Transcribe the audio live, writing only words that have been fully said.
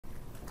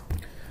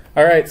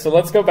All right, so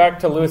let's go back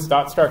to Lewis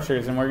dot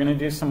structures, and we're going to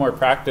do some more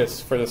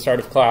practice for the start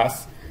of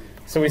class.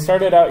 So we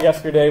started out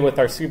yesterday with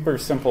our super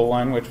simple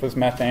one, which was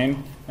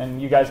methane,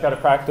 and you guys got to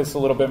practice a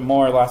little bit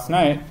more last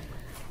night.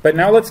 But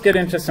now let's get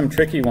into some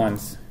tricky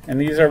ones, and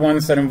these are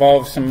ones that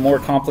involve some more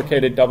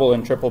complicated double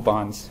and triple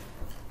bonds.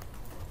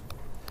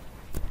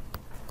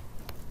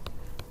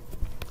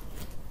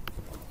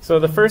 So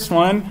the first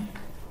one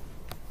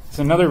is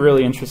another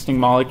really interesting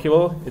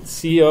molecule. It's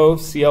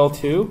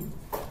COCl2.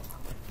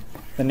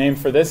 The name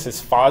for this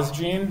is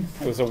phosgene.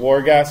 It was a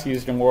war gas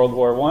used in World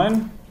War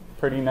I.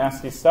 Pretty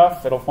nasty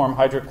stuff. It'll form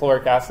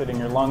hydrochloric acid in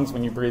your lungs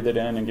when you breathe it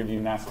in and give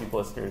you nasty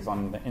blisters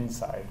on the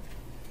inside.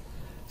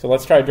 So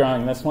let's try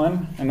drawing this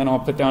one, and then I'll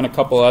put down a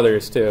couple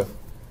others too.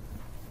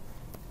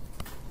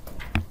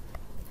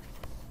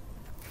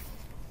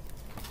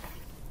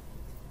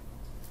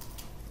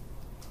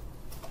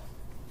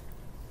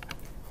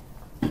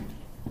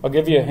 I'll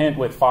give you a hint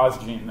with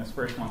phosgene, this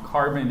first one.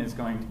 Carbon is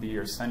going to be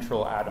your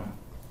central atom.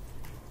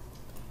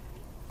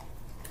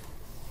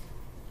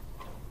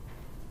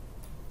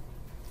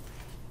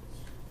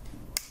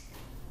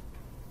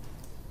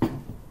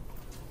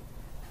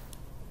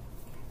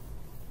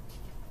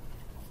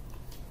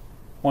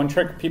 One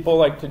trick people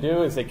like to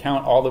do is they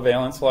count all the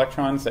valence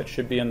electrons that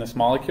should be in this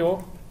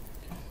molecule.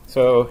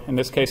 So in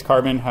this case,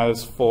 carbon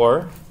has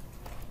 4,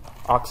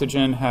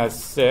 oxygen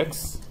has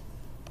 6,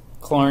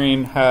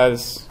 chlorine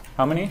has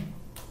how many?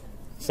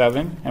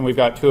 7, and we've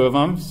got 2 of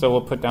them, so we'll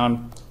put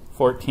down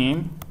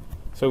 14.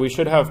 So we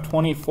should have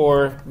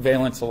 24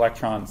 valence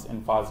electrons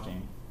in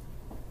phosgene.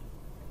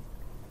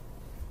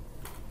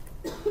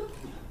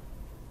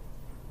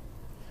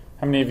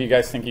 How many of you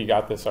guys think you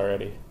got this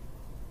already?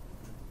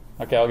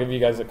 Okay, I'll give you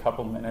guys a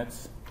couple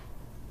minutes.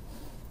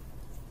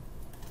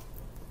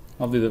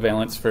 I'll do the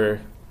valence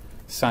for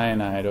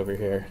cyanide over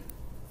here.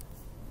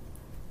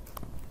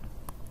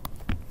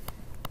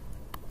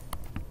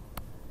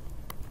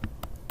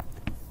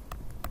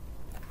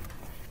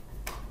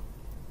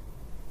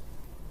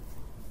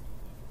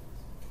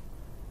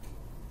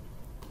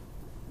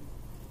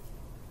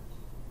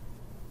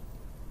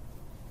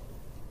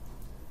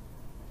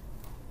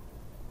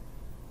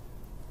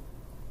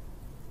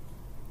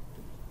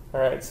 All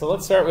right, so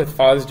let's start with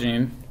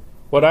phosgene.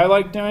 What I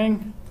like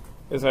doing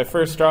is I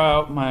first draw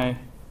out my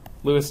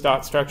Lewis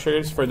dot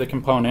structures for the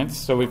components.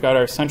 So we've got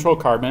our central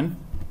carbon.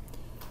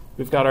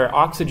 We've got our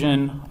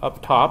oxygen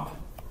up top.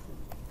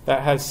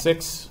 That has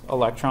 6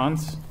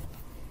 electrons.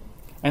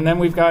 And then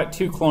we've got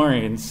 2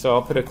 chlorines. So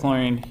I'll put a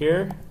chlorine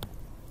here.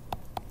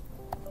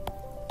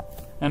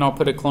 And I'll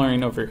put a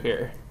chlorine over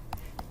here.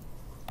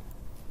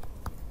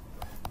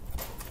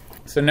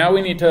 So now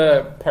we need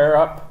to pair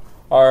up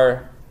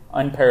our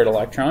unpaired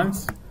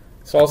electrons.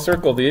 So I'll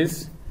circle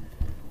these.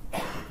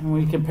 And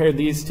we compare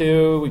these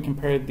two, we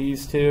compare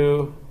these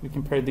two, we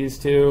compare these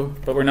two,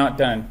 but we're not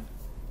done.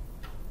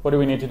 What do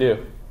we need to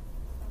do?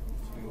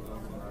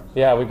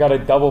 Yeah, we've got a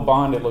double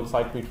bond, it looks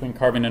like, between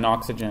carbon and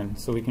oxygen.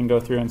 So we can go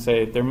through and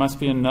say there must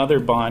be another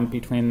bond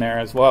between there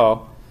as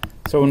well.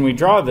 So when we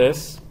draw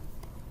this,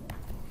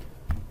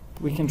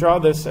 we can draw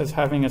this as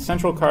having a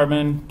central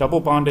carbon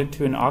double bonded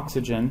to an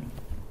oxygen.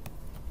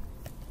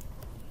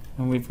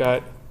 And we've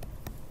got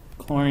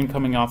chlorine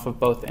coming off of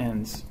both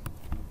ends.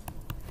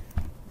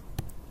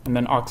 And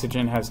then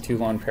oxygen has 2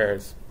 lone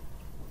pairs.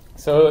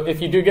 So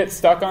if you do get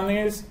stuck on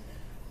these,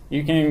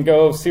 you can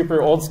go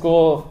super old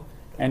school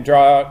and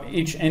draw out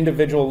each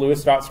individual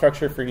Lewis dot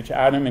structure for each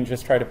atom and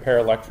just try to pair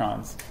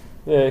electrons.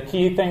 The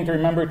key thing to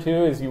remember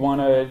too is you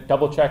want to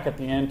double check at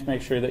the end to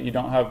make sure that you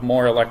don't have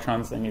more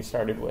electrons than you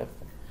started with.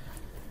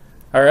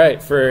 All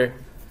right, for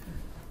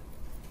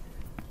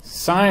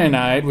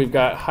cyanide, we've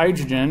got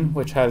hydrogen,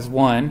 which has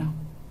 1.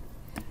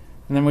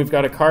 And then we've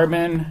got a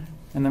carbon,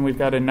 and then we've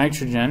got a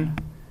nitrogen.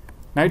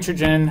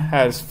 Nitrogen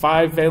has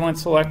 5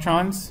 valence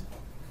electrons.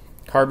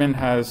 Carbon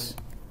has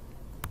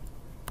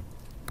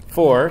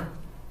 4.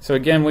 So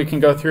again, we can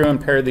go through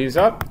and pair these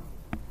up.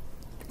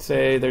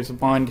 Say there's a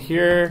bond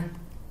here,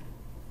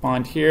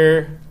 bond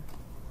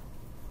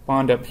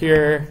up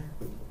here,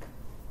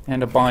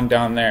 and a bond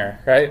down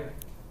there, right?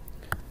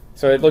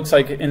 So it looks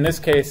like in this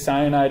case,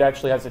 cyanide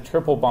actually has a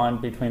triple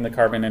bond between the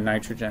carbon and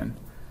nitrogen.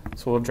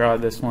 So we'll draw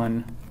this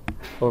one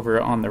over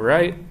on the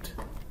right.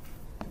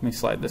 Let me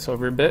slide this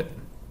over a bit.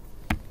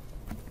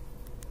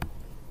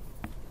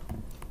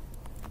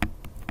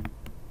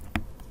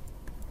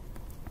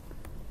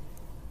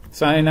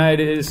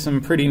 Cyanide is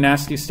some pretty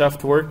nasty stuff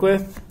to work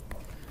with.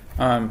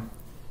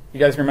 You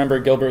guys remember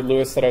Gilbert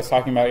Lewis that I was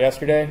talking about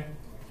yesterday?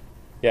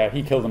 Yeah,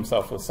 he killed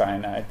himself with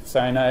cyanide.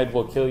 Cyanide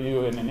will kill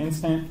you in an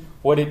instant.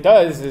 What it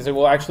does is it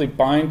will actually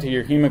bind to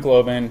your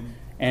hemoglobin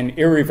and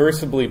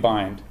irreversibly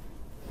bind.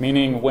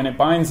 Meaning when it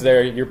binds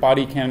there, your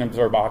body can't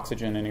absorb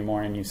oxygen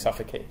anymore and you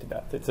suffocate to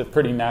death. It's a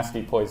pretty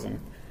nasty poison.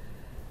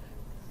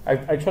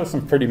 I chose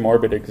some pretty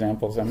morbid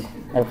examples, and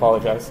I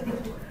apologize.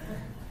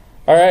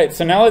 All right,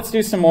 so now let's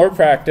do some more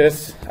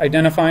practice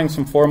identifying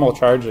some formal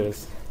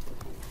charges.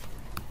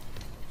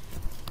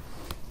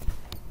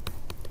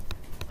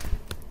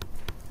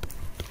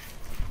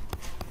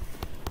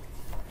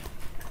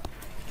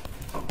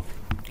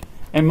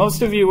 And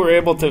most of you were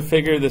able to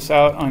figure this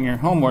out on your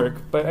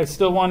homework, but I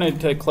still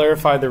wanted to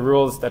clarify the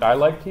rules that I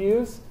like to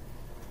use.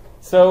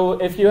 So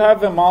if you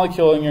have a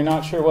molecule and you're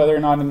not sure whether or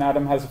not an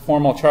atom has a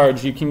formal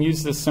charge, you can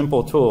use this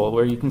simple tool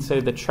where you can say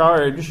the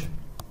charge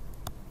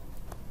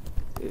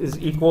is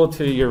equal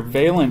to your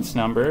valence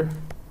number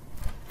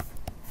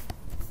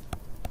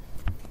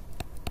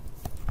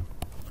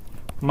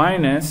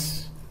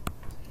minus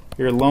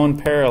your lone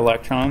pair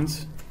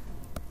electrons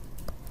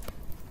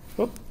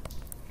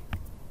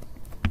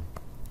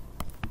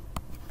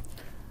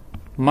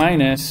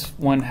minus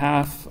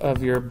 1/2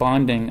 of your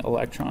bonding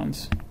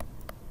electrons.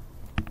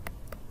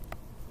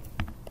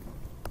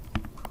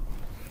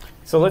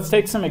 So let's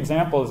take some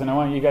examples, and I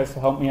want you guys to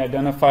help me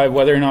identify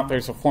whether or not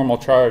there's a formal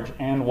charge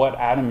and what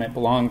atom it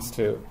belongs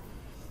to.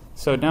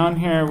 So down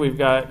here we've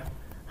got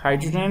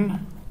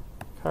hydrogen,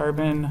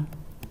 carbon,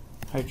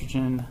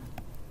 hydrogen.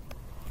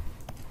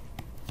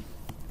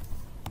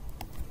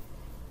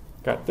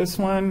 Got this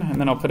one, and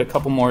then I'll put a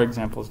couple more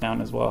examples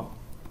down as well.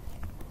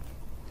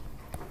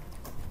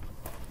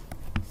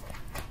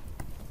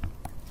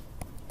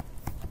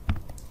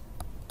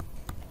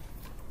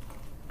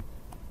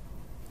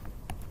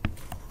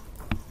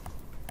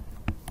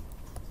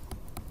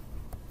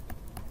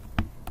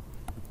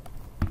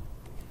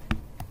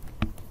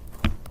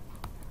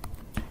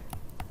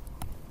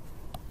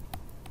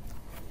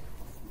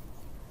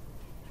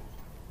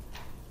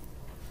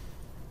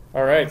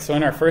 All right, so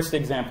in our first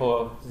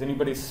example, does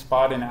anybody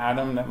spot an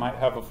atom that might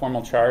have a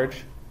formal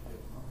charge?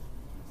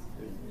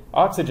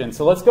 Oxygen.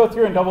 So let's go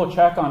through and double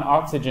check on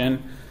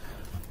oxygen.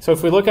 So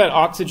if we look at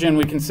oxygen,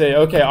 we can say,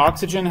 okay,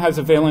 oxygen has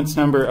a valence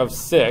number of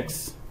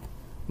 6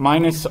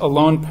 minus a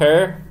lone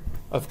pair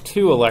of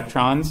 2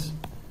 electrons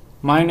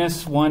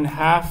minus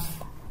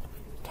 1/2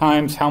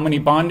 times how many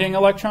bonding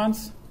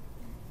electrons?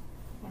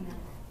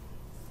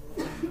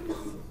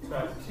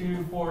 Got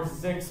 2, 4,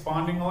 6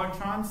 bonding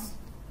electrons.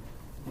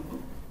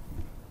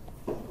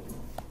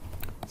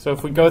 So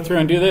if we go through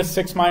and do this,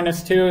 6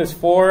 minus 2 is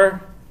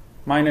 4,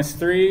 minus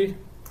 3,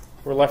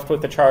 we're left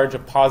with a charge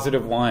of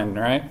positive 1,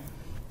 right?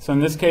 So in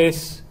this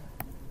case,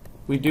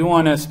 we do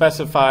want to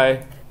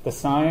specify the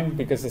sign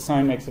because the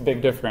sign makes a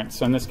big difference.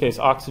 So in this case,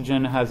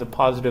 oxygen has a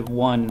positive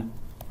 1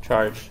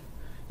 charge.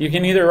 You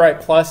can either write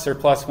plus or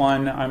plus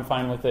 1. I'm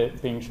fine with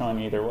it being shown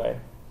either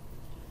way.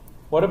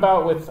 What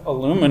about with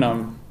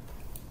aluminum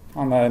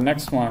on the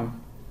next one?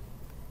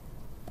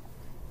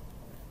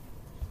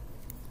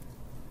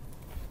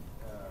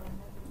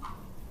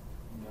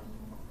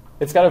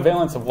 It's got a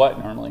valence of what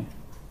normally?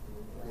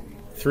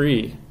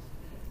 3.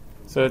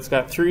 So it's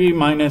got 3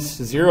 minus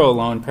 0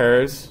 lone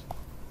pairs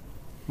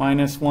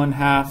minus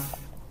 1/2,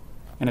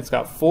 and it's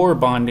got 4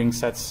 bonding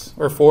sets,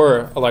 or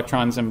 4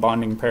 electrons in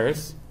bonding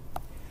pairs.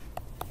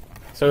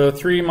 So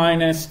 3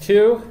 minus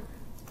 2.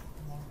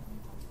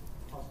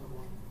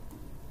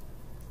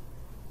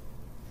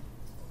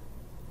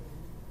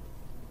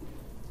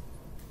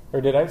 Or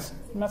did I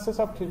mess this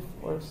up too?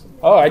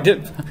 Oh, I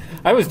did.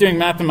 I was doing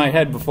math in my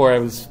head before I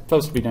was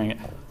supposed to be doing it.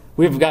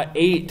 We've got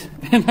 8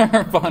 in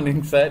our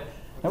bonding set.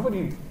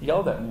 Nobody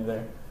yelled at me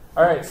there.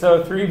 All right,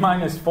 so 3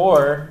 minus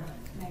 4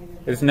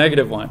 is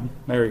 -1.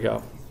 There we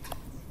go.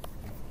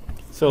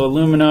 So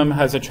aluminum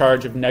has a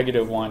charge of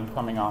 -1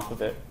 coming off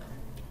of it.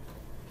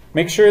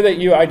 Make sure that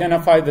you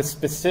identify the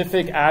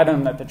specific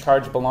atom that the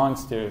charge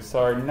belongs to.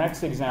 So our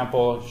next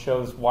example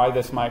shows why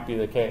this might be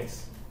the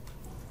case.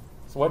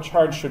 So what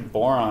charge should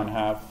boron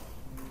have?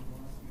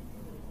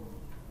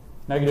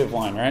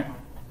 -1, right?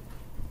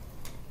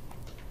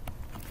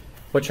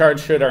 What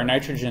charge should our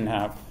nitrogen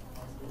have?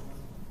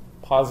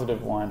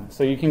 +1.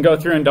 So you can go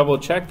through and double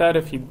check that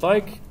if you'd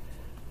like.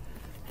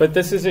 But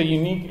this is a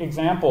unique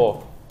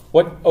example.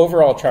 What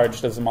overall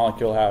charge does the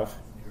molecule have?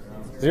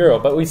 0.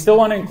 But we still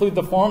want to include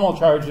the formal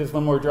charges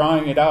when we're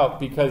drawing it out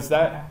because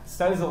that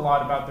says a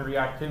lot about the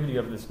reactivity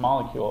of this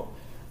molecule.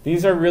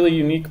 These are really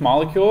unique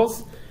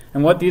molecules.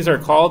 And what these are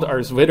called are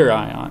Zwitter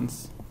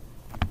ions.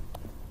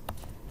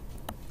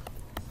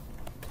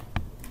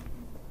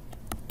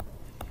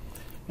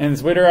 And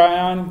Zwitter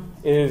ion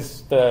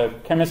is the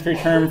chemistry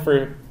term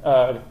for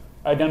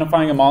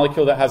identifying a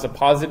molecule that has a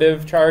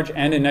positive charge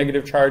and a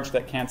negative charge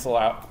that cancel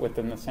out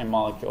within the same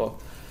molecule.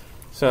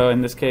 So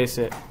in this case,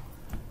 it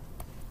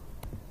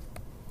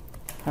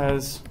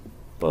has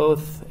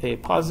both a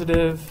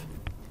positive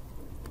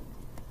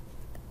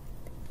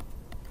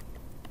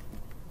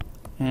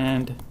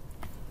and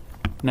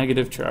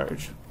negative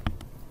charge.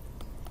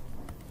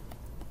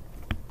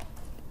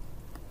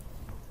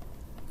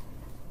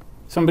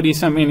 Somebody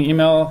sent me an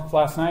email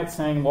last night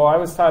saying, well, I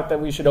was taught that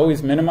we should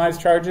always minimize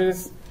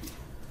charges.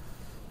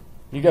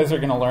 You guys are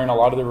going to learn a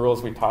lot of the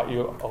rules we taught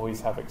you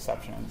always have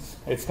exceptions.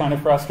 It's kind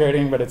of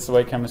frustrating, but it's the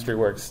way chemistry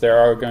works. There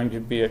are going to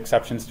be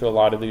exceptions to a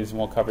lot of these, and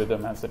we'll cover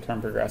them as the term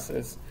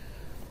progresses.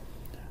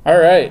 All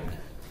right,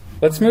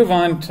 let's move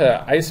on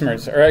to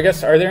isomers. Or I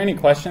guess, are there any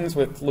questions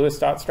with Lewis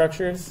dot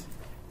structures?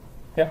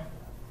 Yeah?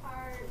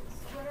 Are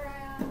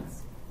Zwitter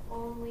ions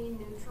only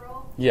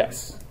neutral?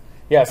 Yes.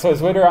 Yeah, so a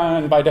Zwitter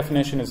ion by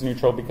definition is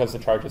neutral because the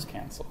charges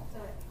cancel. So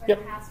it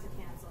Yep. has to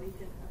cancel. You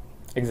can,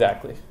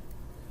 Exactly.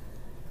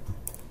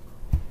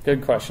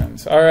 Good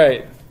questions. All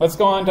right, let's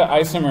go on to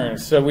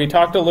isomers. So we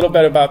talked a little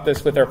bit about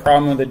this with our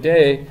problem of the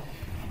day,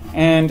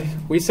 and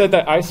we said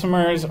that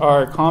isomers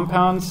are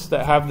compounds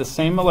that have the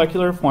same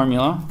molecular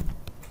formula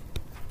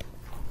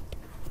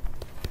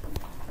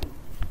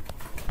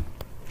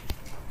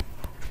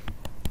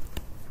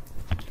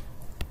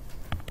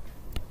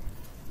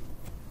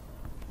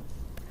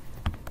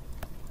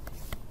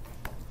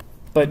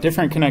but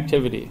different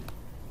connectivity.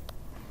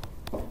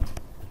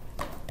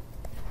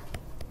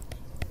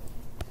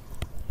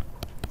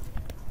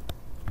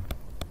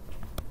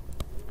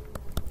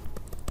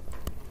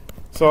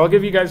 So I'll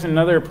give you guys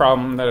another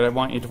problem that I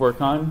want you to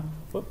work on.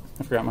 Whoop,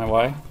 I forgot my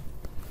Y.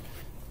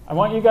 I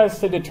want you guys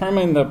to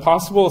determine the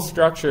possible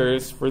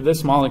structures for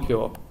this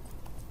molecule,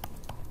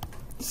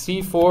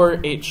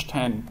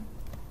 C4H10.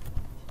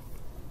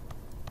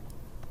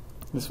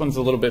 This one's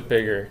a little bit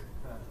bigger.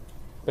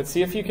 But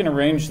see if you can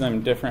arrange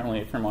them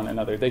differently from one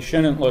another. They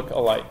shouldn't look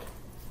alike.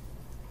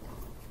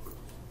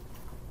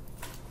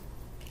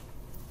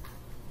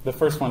 The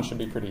first one should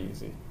be pretty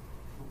easy.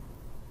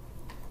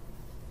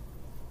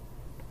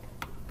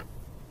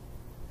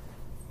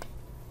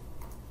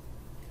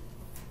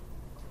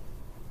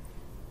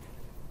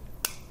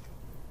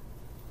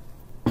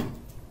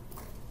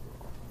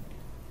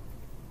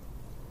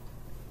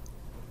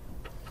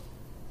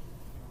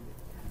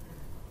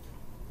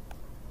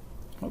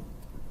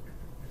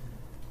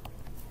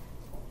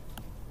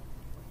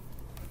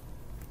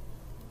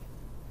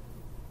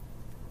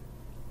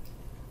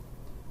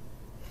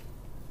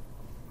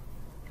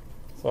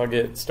 So I'll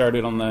get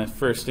started on the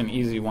first and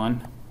easy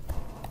one.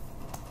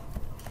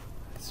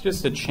 It's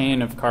just a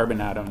chain of carbon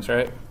atoms,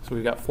 right? So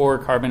we've got 4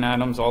 carbon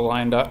atoms all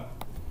lined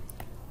up,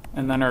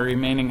 and then our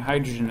remaining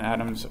hydrogen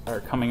atoms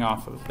are coming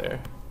off of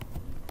there.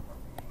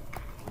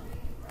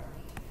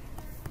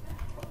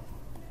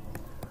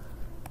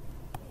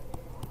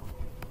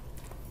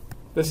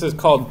 This is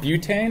called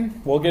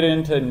butane. We'll get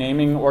into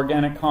naming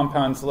organic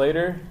compounds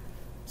later.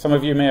 Some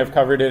of you may have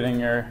covered it in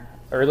your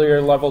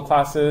earlier level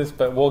classes,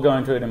 but we'll go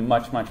into it in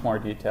much, much more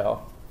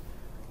detail.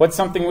 What's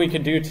something we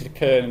could do to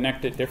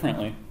connect it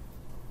differently?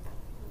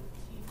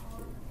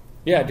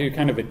 Yeah, do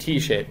kind of a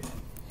T shape.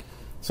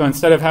 So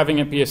instead of having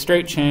it be a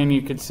straight chain,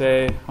 you could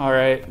say, all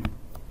right,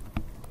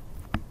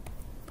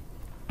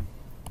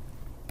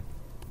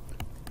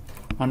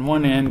 on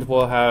one end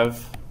we'll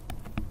have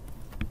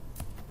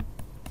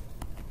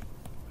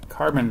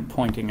carbon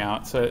pointing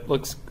out, so it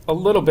looks a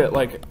little bit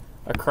like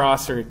a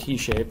cross or a T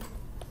shape.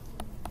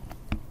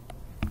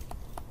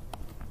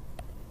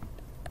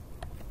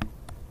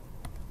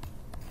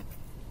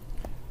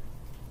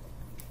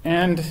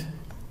 And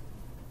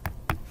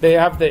they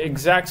have the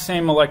exact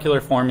same molecular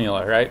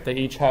formula, right? They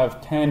each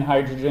have 10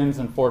 hydrogens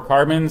and 4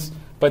 carbons,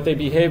 but they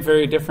behave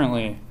very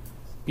differently.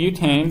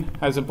 Butane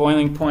has a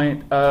boiling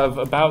point of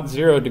about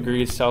 0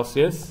 degrees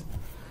Celsius.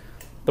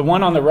 The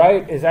one on the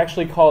right is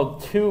actually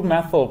called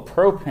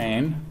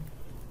 2-methylpropane,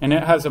 and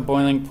it has a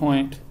boiling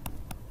point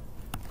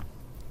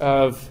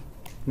of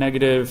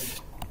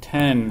negative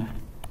 10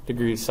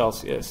 degrees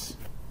Celsius.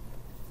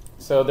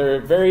 So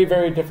they're very,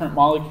 very different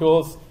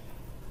molecules.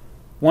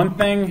 One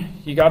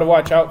thing you got to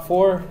watch out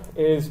for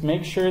is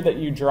make sure that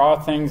you draw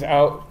things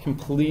out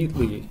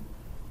completely.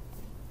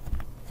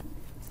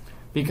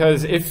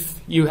 Because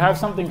if you have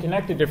something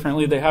connected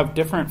differently, they have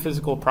different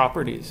physical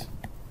properties.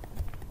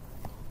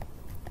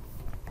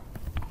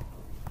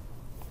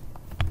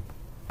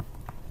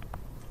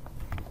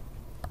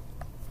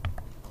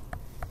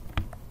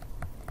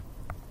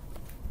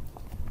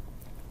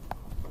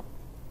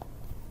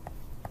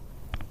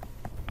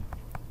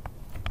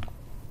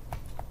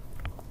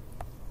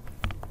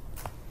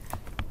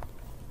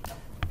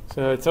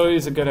 So it's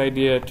always a good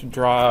idea to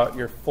draw out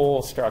your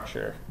full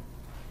structure.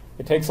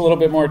 It takes a little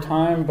bit more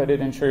time, but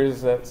it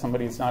ensures that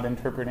somebody's not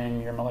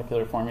interpreting your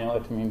molecular formula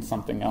to mean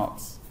something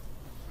else.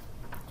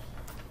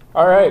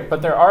 All right,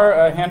 but there are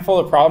a handful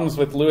of problems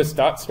with Lewis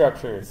dot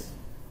structures.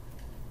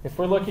 If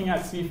we're looking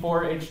at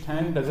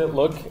C4H10, does it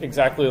look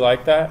exactly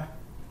like that?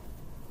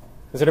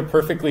 Is it a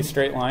perfectly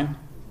straight line?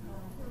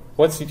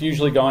 What's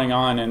usually going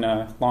on in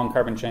a long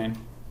carbon chain?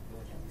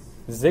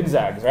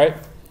 Zigzags, right?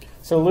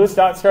 So Lewis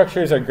dot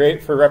structures are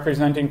great for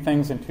representing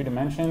things in 2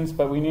 dimensions,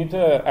 but we need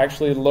to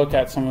actually look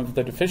at some of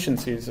the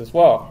deficiencies as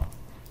well.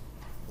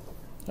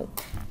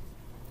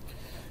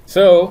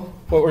 So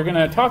what we're going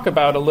to talk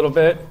about a little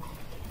bit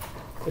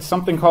is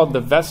something called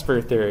the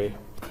VSEPR theory.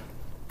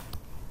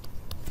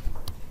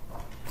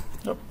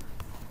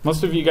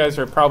 Most of you guys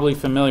are probably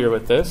familiar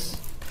with this.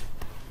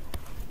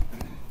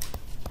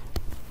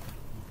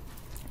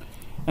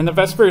 And the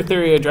VSEPR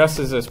theory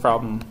addresses this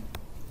problem.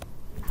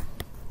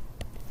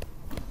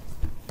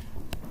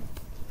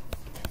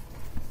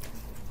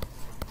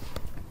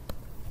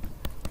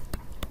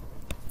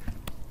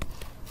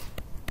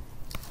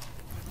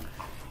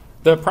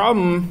 The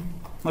problem,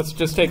 let's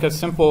just take a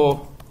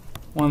simple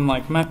one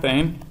like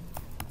methane,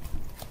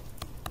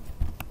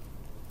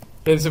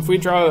 is if we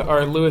draw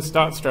our Lewis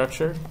dot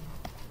structure,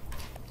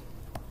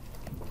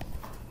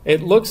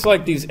 it looks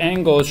like these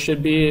angles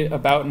should be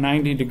about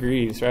 90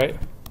 degrees, right?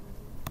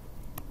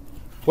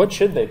 What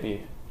should they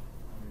be?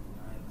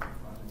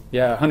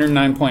 Yeah,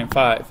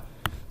 109.5.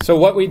 So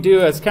what we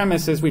do as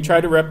chemists is we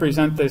try to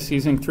represent this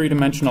using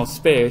three-dimensional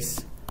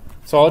space.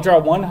 So I'll draw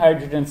one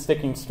hydrogen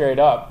sticking straight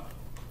up.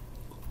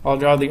 I'll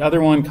draw the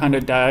other one kind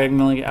of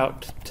diagonally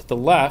out to the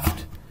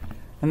left.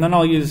 And then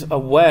I'll use a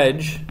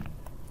wedge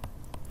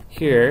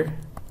here.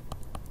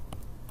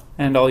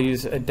 And I'll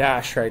use a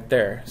dash right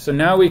there. So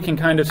now we can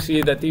kind of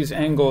see that these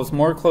angles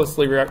more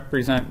closely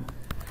represent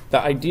the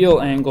ideal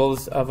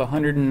angles of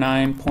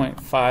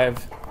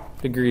 109.5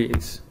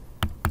 degrees.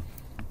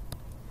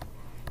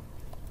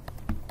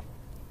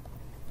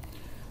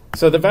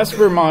 So the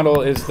VSEPR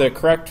model is the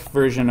correct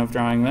version of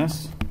drawing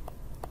this.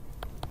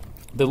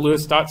 The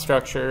Lewis dot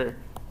structure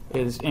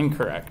is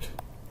incorrect,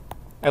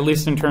 at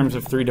least in terms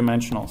of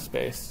three-dimensional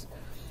space.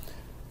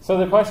 So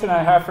the question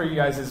I have for you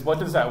guys is, what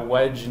does that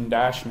wedge and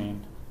dash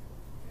mean?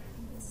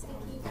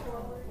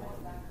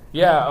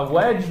 Yeah, a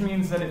wedge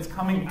means that it's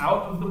coming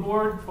out of the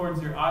board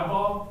towards your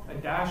eyeball. A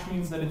dash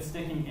means that it's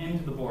sticking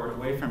into the board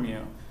away from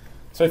you.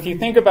 So if you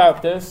think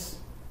about this,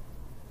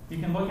 you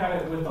can look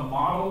at it with a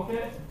model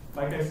kit.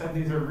 Like I said,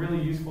 these are really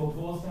useful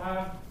tools to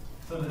have.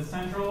 So the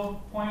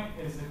central point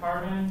is the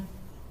carbon.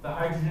 The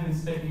hydrogen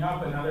is sticking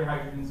up, another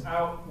hydrogen's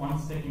out.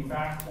 One's sticking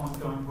back, one's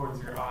going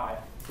towards your eye.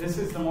 This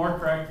is the more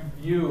correct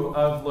view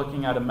of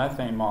looking at a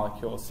methane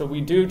molecule. So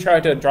we do try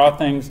to draw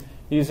things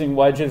using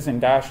wedges and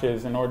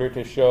dashes in order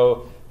to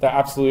show the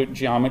absolute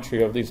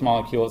geometry of these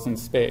molecules in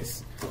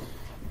space.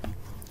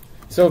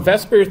 So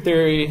VSEPR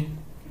theory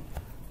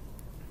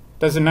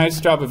does a nice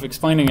job of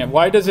explaining it.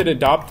 Why does it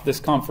adopt this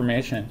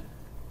conformation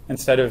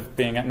instead of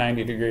being at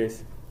 90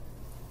 degrees?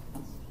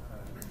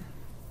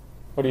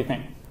 What do you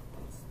think?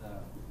 It's the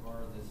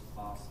farthest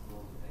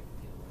possible that they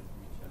can get away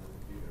from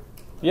each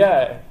other.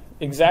 Yeah,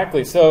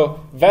 exactly.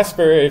 So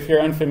VSEPR, if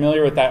you're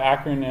unfamiliar with that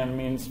acronym,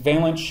 means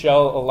valence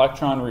shell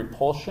electron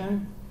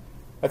repulsion.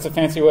 That's a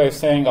fancy way of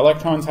saying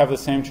electrons have the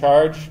same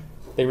charge.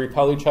 They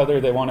repel each other.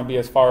 They want to be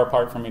as far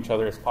apart from each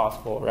other as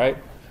possible, right?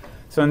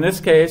 So in this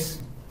case,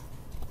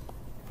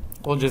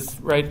 we'll just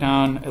write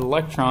down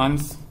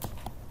electrons,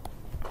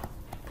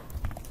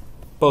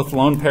 both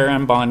lone pair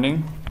and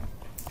bonding.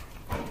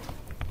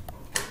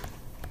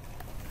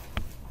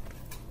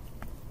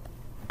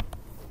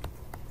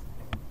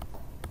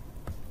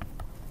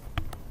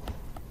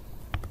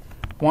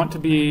 Want to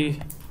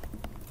be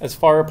as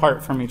far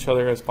apart from each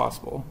other as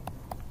possible.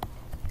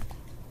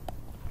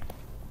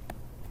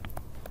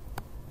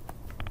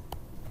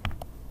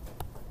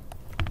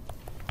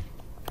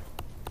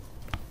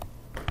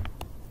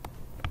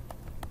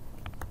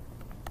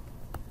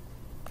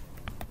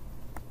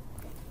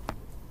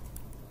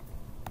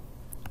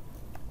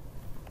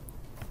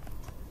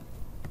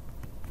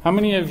 How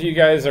many of you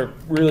guys are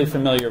really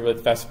familiar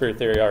with VSEPR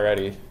theory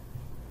already?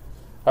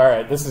 All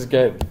right, this is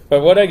good.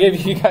 But what I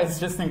gave you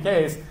guys just in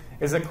case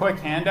is a quick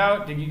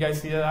handout. Did you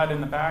guys see that in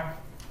the back?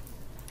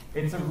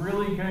 It's a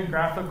really good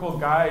graphical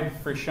guide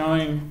for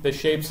showing the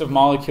shapes of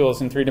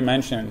molecules in 3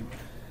 dimensions.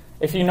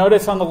 If you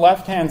notice on the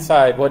left-hand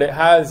side, what it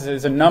has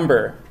is a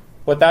number.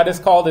 What that is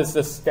called is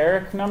the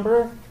steric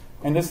number,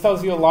 and this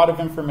tells you a lot of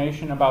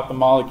information about the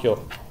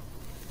molecule.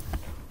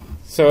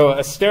 So a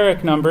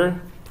steric number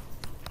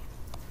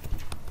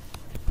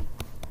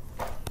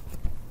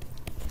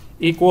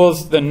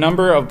equals the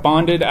number of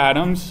bonded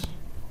atoms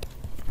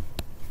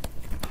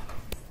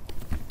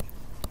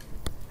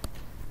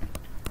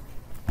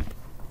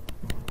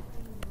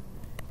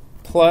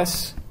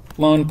plus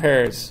lone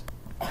pairs.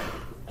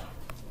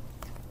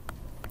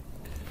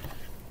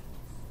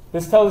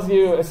 This tells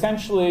you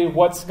essentially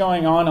what's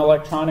going on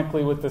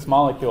electronically with this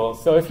molecule.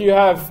 So if you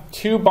have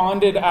 2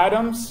 bonded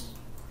atoms,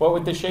 what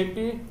would the shape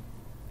be?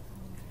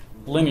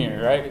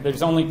 Linear, right?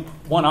 There's only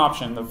one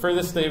option. The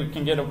furthest they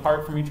can get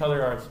apart from each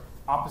other are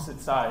opposite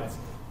sides.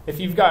 If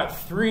you've got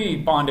 3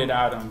 bonded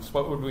atoms,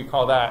 what would we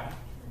call that?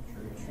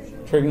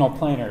 Trigonal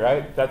planar,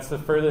 right? That's the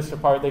furthest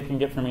apart they can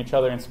get from each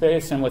other in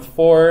space. And with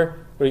 4,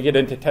 we get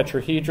into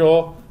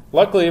tetrahedral.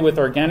 Luckily, with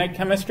organic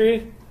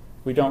chemistry,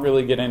 we don't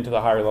really get into the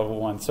higher level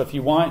ones. So if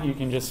you want, you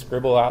can just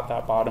scribble out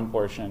that bottom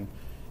portion.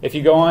 If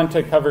you go on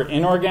to cover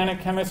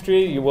inorganic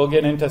chemistry, you will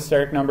get into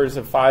steric numbers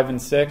of 5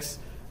 and 6,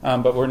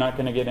 but we're not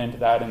going to get into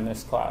that in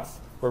this class.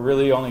 We're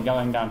really only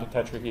going down to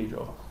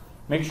tetrahedral.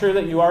 Make sure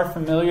that you are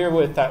familiar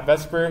with that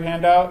VSEPR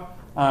handout.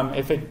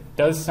 If it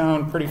does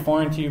sound pretty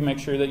foreign to you, make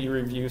sure that you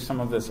review some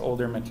of this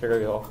older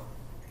material.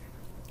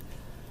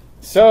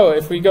 So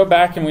if we go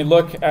back and we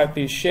look at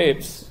these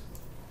shapes,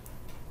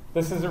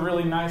 this is a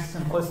really nice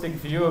simplistic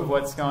view of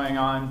what's going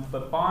on.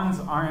 But bonds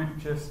aren't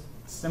just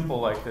simple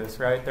like this,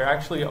 right? They're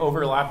actually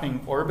overlapping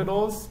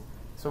orbitals.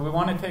 So we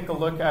want to take a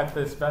look at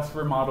this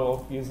VSEPR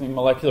model using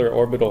molecular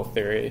orbital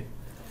theory.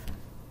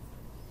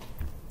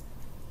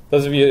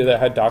 Those of you that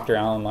had Dr.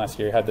 Allen last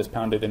year had this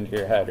pounded into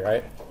your head,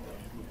 right?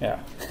 Yeah.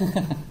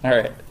 All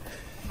right.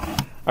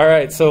 All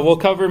right, so we'll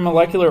cover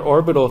molecular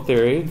orbital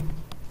theory.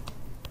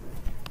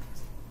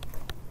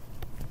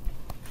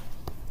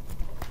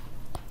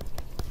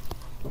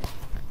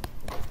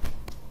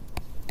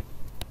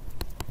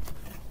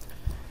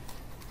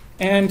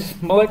 And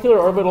molecular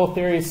orbital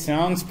theory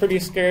sounds pretty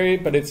scary,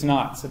 but it's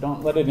not, so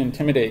don't let it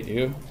intimidate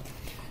you.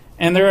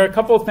 And there are a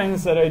couple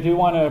things that I do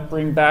want to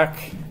bring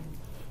back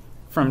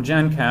from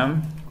Gen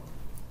Chem.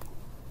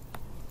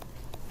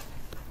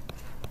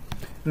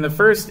 And the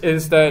first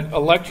is that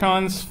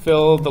electrons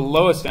fill the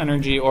lowest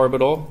energy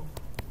orbital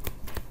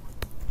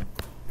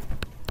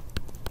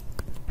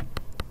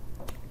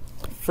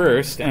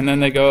first, and then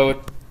they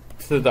go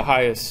to the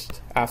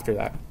highest after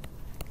that.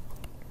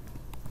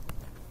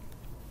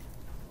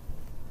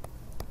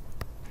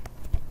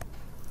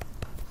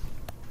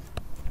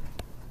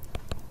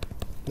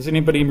 Does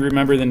anybody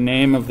remember the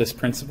name of this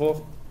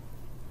principle?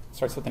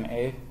 Starts with an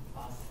A.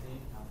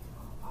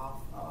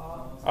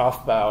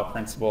 Aufbau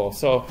principle.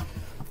 So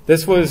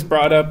this was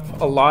brought up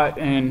a lot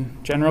in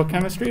general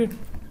chemistry.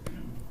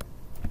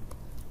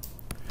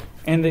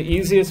 And the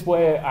easiest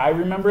way I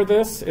remember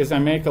this is I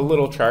make a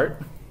little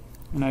chart.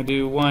 And I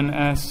do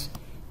 1s,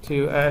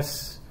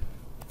 2s,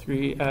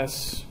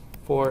 3s,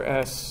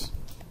 4s,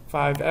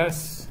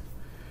 5s.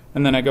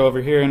 And then I go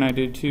over here and I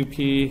do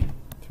 2p,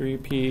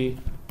 3p,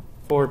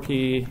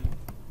 4p,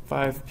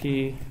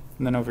 5p.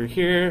 And then over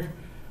here,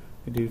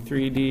 I do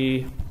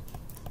 3d,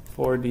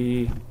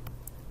 4d,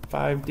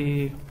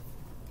 5d.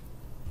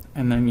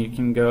 And then you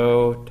can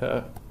go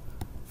to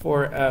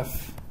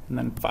 4f and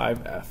then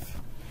 5f.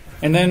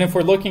 And then if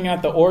we're looking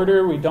at the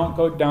order, we don't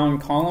go down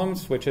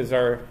columns, which is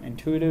our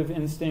intuitive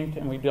instinct,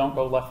 and we don't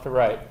go left to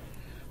right.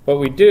 What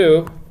we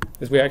do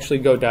is we actually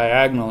go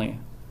diagonally.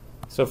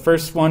 So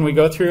first one we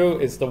go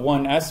through is the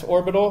 1s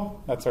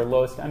orbital. That's our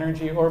lowest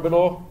energy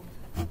orbital.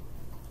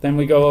 Then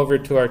we go over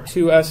to our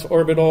 2s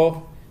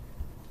orbital,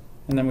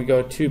 and then we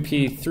go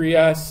 2p,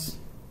 3s,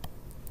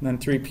 and then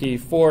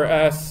 3p,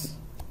 4s,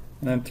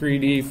 and then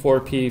 3d,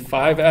 4p,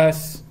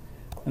 5s,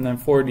 and then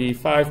 4d,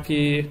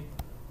 5p,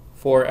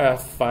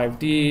 4f,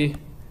 5d,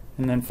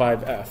 and then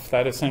 5f.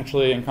 That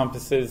essentially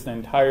encompasses the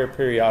entire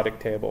periodic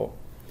table.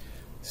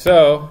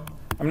 So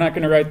I'm not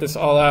going to write this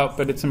all out,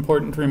 but it's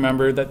important to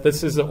remember that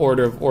this is the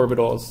order of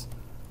orbitals.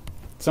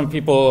 Some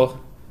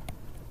people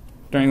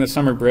during the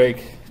summer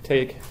break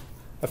take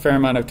a fair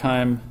amount of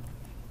time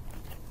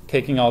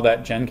taking all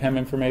that Gen Chem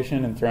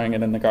information and throwing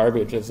it in the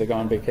garbage as they go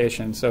on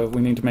vacation. So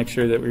we need to make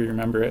sure that we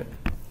remember it.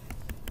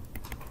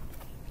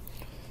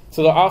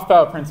 So the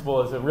Aufbau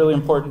principle is a really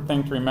important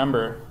thing to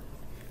remember.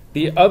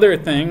 The other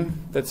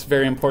thing that's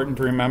very important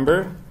to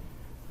remember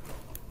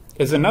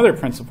is another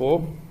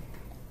principle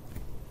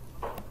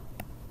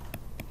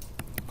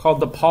called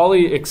the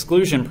Pauli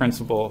exclusion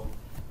principle.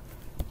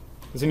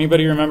 Does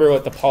anybody remember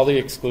what the Pauli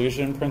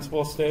exclusion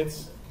principle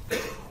states?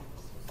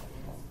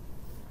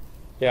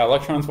 Yeah,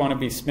 electrons want to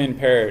be spin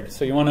paired.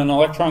 So you want an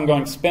electron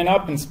going spin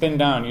up and spin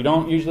down. You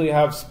don't usually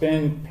have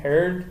spin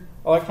paired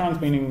electrons,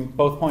 meaning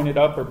both pointed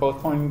up or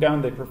both pointing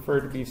down. They prefer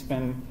to be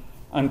spin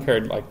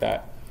unpaired like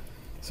that.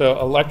 So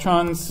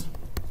electrons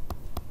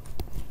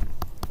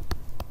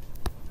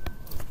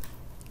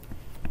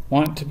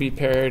want to be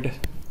paired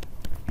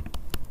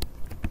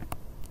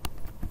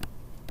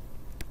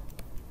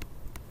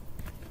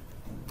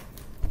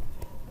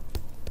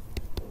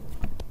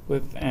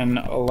with an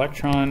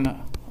electron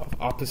of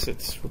opposite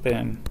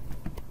spin.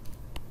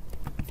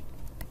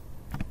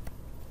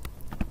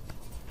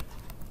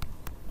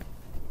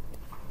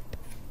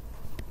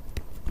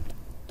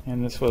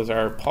 And this was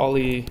our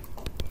Pauli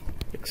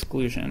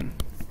exclusion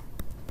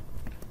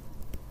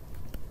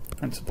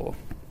principle.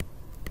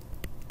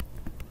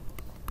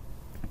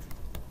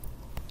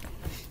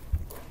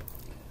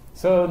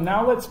 So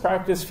now let's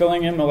practice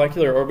filling in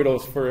molecular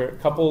orbitals for a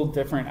couple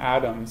different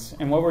atoms.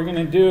 And what we're going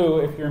to do,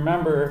 if you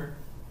remember,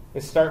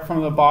 is start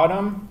from the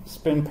bottom,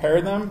 spin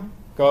pair them,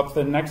 go up to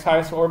the next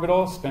highest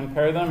orbital, spin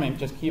pair them, and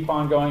just keep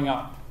on going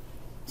up.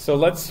 So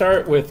let's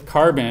start with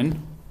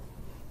carbon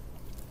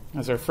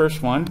as our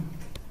first one.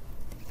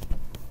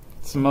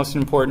 It's the most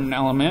important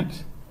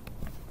element.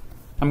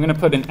 I'm going to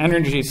put an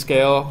energy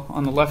scale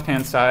on the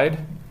left-hand side.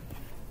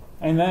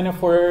 And then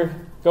if we're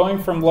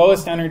going from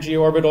lowest energy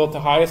orbital to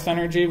highest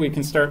energy, we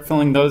can start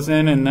filling those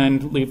in and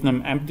then leave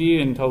them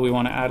empty until we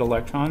want to add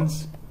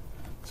electrons.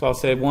 So I'll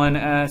say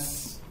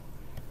 1s,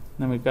 and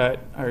then we've got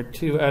our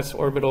 2s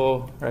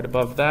orbital right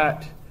above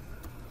that.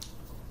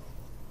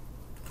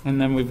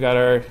 And then we've got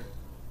our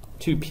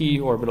 2p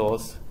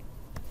orbitals.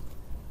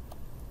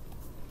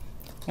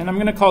 And I'm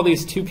going to call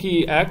these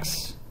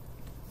 2px,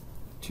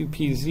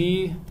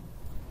 2pz,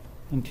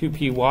 and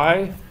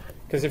 2py,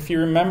 because if you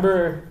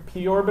remember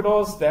p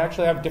orbitals, they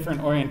actually have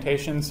different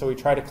orientations, so we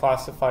try to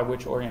classify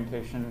which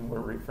orientation we're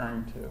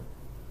referring to.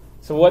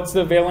 So what's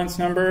the valence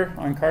number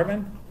on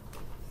carbon?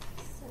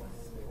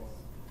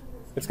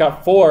 It's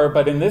got 4,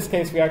 but in this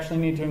case, we actually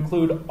need to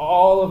include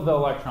all of the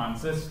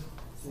electrons. This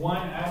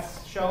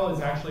 1s shell is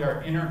actually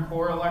our inner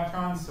core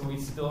electrons, so we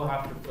still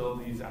have to fill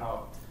these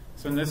out.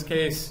 So in this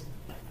case,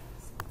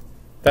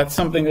 that's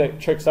something that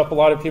tricks up a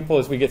lot of people,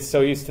 is we get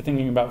so used to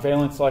thinking about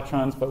valence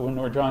electrons, but when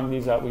we're drawing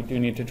these out, we do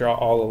need to draw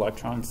all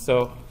electrons.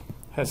 So it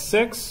has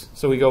 6,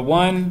 so we go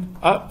 1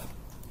 up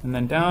and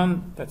then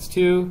down. That's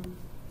 2,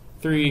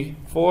 3,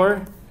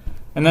 4.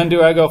 And then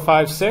do I go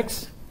 5,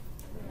 6?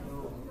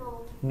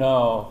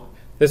 No.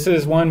 This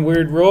is one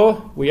weird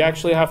rule. We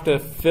actually have to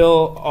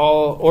fill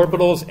all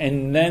orbitals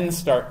and then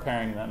start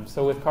pairing them.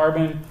 So with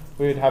carbon,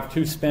 we would have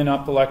 2 spin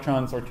up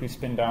electrons or 2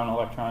 spin down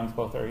electrons.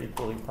 Both are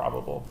equally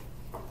probable.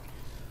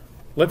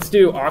 Let's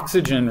do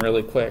oxygen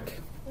really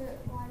quick.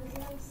 Why does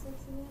it have 6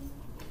 again?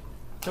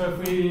 So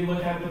if we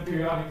look at the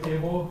periodic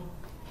table,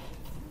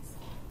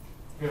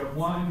 we have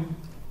 1,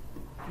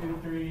 2,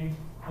 3,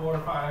 4,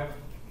 5.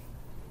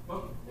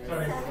 Whoop,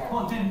 sorry.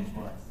 1,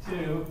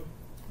 2,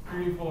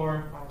 3,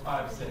 4,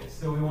 5, 6.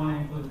 So we want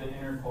to include the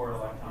inner core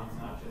electrons,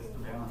 not just the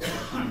valence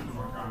electrons and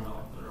work on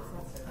molecular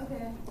orbitals.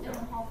 Okay. And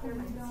how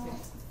come we don't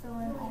fill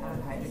in all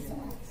the hydrogen?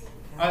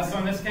 So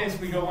in this case,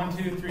 we go 1,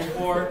 2, 3,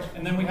 4,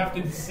 and then we have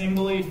to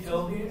singly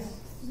fill these.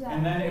 Yeah.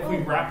 And then if we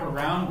wrap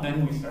around,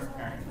 then we start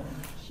pairing them.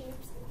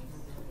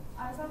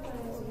 I thought that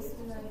it was supposed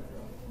to be like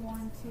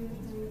 1, 2,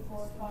 3,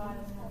 4, 5,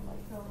 and then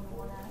like fill in the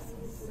 1s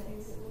and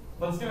 6.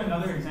 Let's do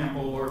another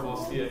example where we'll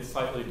see it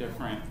slightly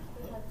different.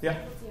 Yeah?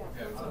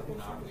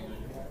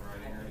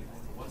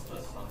 What's the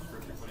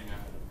subscript you're putting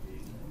after the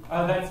P?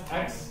 That's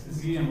X,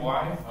 Z, and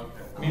Y,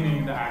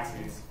 meaning the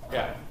axes.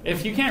 Yeah.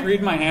 If you can't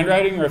read my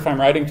handwriting or if I'm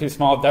writing too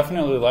small,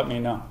 definitely let me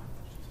know.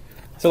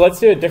 So let's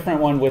do a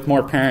different one with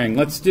more pairing.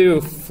 Let's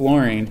do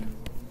fluorine.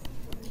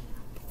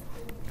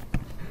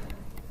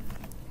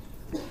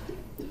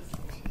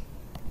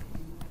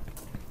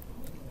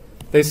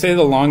 They say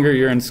the longer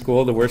you're in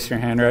school, the worse your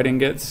handwriting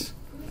gets.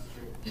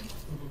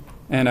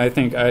 And I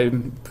think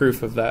I'm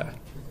proof of that.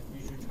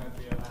 You should try to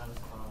be in Adam's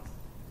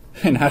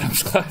class. In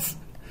Adam's class.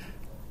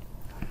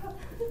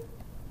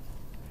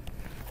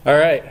 All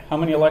right, how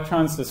many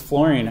electrons does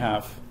fluorine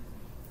have?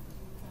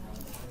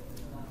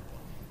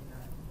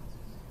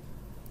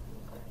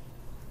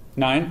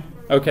 9?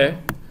 Okay.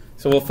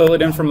 So we'll fill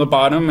it in from the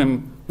bottom,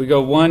 and we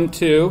go 1,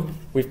 2.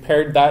 We've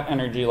paired that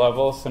energy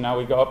level, so now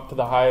we go up to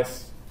the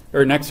highest,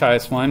 or next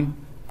highest one.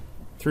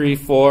 3,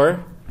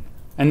 4.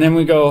 And then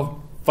we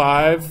go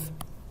 5,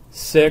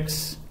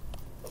 6,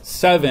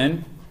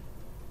 7.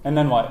 And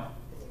then what?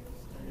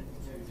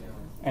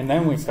 And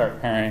then we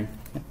start pairing.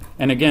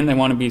 And again, they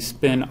want to be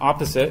spin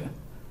opposite.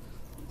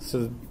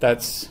 So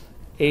that's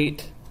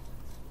 8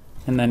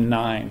 and then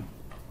 9.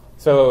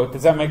 So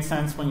does that make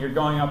sense? When you're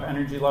going up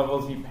energy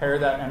levels, you pair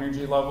that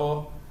energy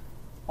level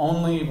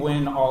only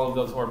when all of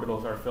those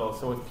orbitals are filled.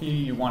 So with P,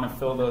 you want to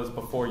fill those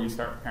before you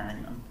start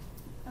pairing them.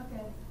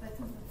 Okay, but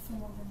since it's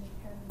similar, then you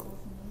pair them both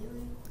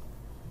immediately?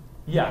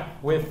 Yeah,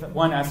 with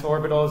 1s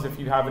orbitals, if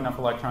you have enough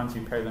electrons,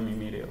 you pair them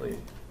immediately.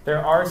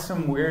 There are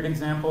some weird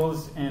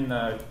examples in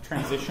the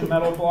transition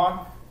metal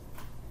block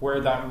where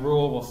that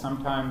rule will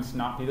sometimes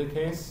not be the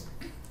case,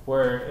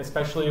 where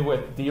especially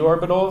with d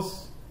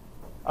orbitals,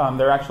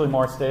 they're actually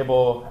more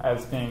stable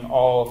as being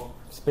all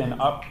spin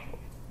up,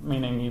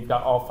 meaning you've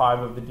got all 5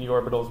 of the d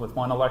orbitals with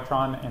 1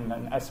 electron and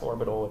an s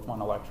orbital with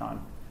 1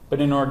 electron.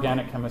 But in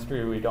organic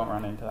chemistry, we don't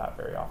run into that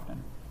very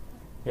often.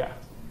 Yeah.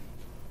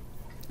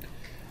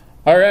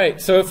 All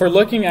right, so if we're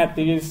looking at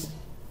these,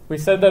 we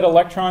said that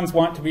electrons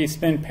want to be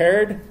spin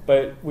paired,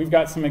 but we've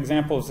got some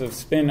examples of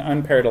spin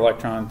unpaired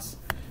electrons.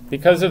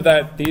 Because of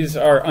that, these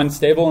are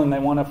unstable and they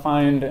want to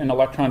find an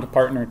electron to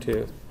partner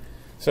to.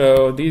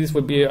 So these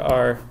would be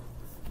our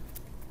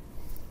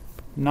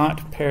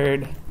not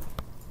paired,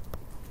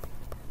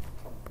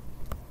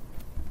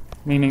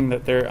 meaning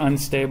that they're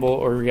unstable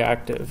or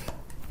reactive.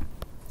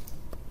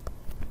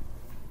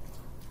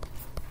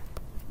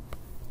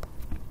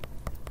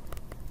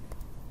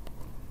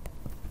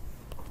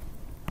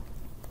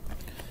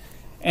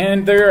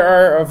 And there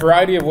are a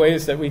variety of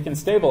ways that we can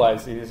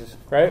stabilize these,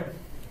 right?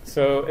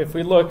 So if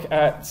we look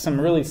at some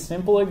really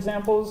simple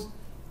examples,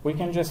 we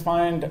can just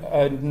find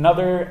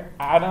another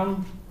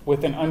atom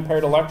with an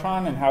unpaired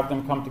electron and have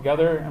them come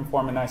together and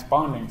form a nice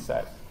bonding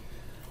set.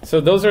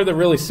 So those are the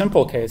really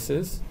simple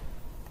cases.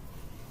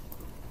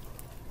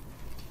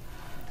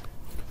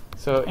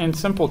 So in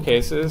simple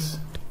cases,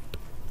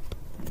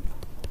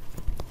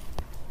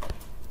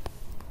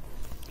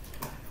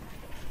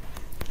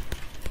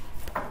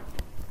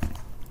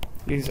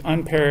 these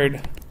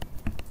unpaired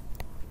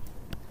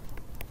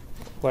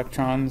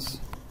electrons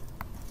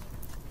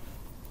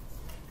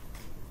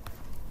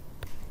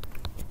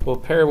will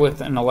pair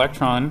with an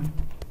electron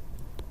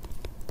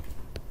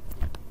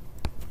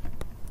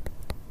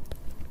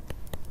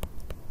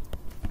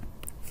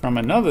from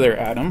another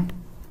atom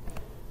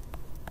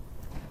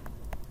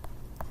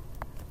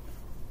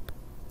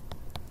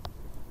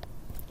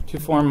to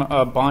form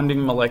a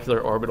bonding molecular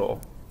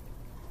orbital.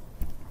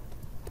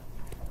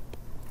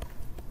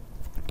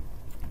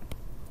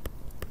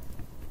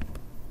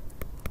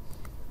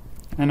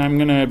 And I'm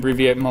going to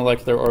abbreviate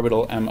molecular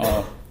orbital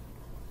MO.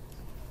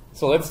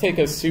 So let's take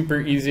a super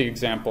easy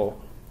example.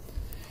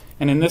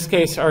 And in this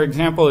case, our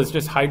example is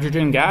just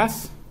hydrogen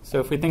gas. So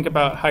if we think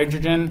about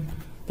hydrogen,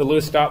 the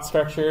Lewis dot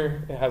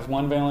structure, it has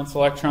 1 valence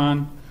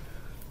electron.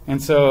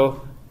 And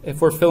so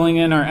if we're filling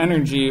in our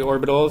energy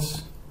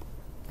orbitals,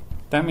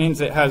 that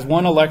means it has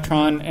 1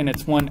 electron and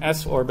it's 1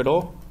 s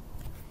orbital.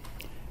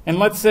 And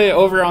let's say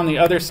over on the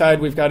other side,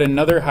 we've got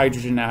another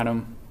hydrogen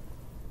atom.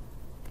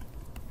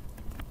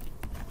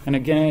 And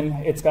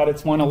again, it's got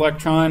its one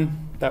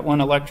electron. That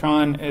one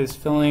electron is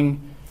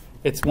filling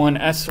its one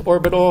s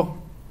orbital.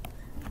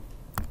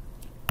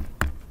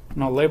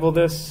 And I'll label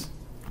this.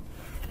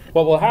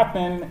 What will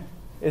happen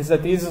is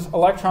that these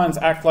electrons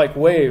act like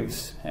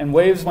waves. And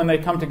waves, when they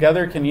come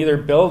together, can either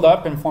build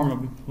up and form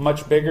a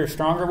much bigger,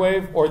 stronger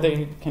wave, or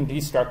they can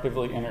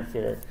destructively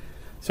interfere.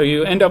 So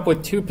you end up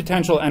with two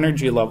potential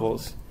energy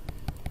levels.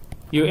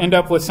 You end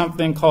up with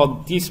something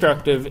called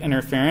destructive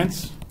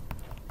interference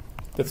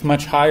that's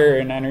much higher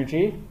in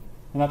energy,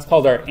 and that's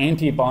called our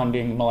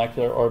anti-bonding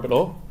molecular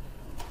orbital.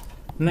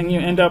 And then you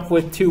end up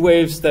with two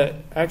waves that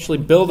actually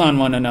build on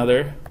one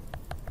another,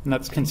 and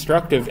that's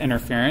constructive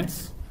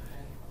interference.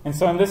 And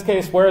so in this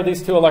case, where are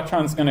these two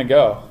electrons going to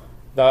go?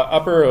 The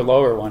upper or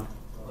lower one?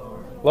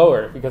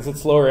 Lower, because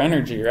it's lower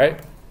energy,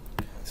 right?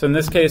 So in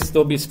this case,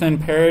 they'll be spin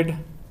paired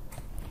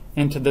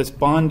into this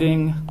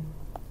bonding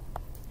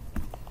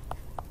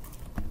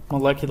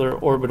molecular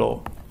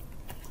orbital.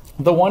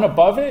 The one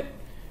above it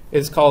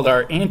is called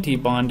our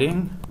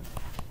anti-bonding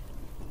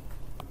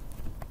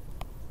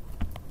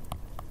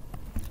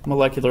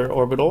molecular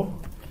orbital.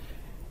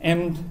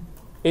 And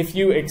if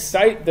you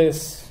excite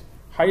this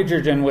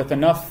hydrogen with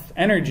enough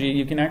energy,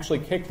 you can actually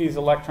kick these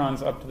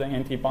electrons up to the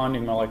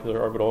anti-bonding molecular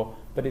orbital,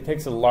 but it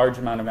takes a large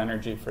amount of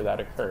energy for that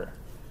to occur.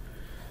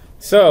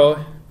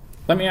 So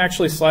let me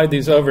actually slide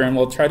these over, and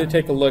we'll try to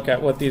take a look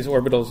at what these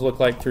orbitals look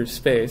like through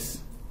space.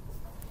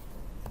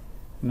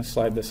 I'm going to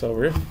slide this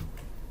over.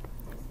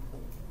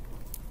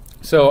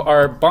 So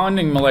our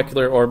bonding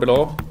molecular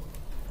orbital,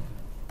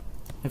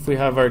 if we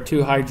have our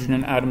two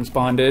hydrogen atoms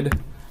bonded,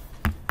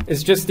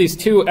 is just these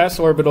two s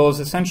orbitals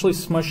essentially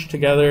smushed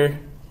together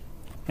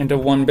into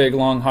one big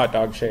long hot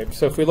dog shape.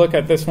 So if we look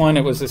at this one,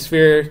 it was a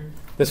sphere.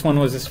 This one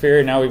was a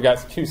sphere. Now we've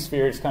got two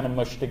spheres kind of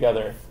mushed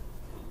together.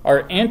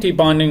 Our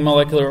anti-bonding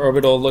molecular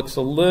orbital looks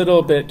a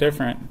little bit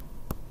different.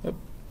 Let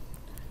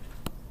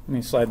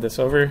me slide this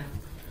over.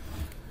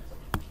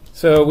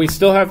 So we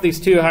still have these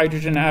two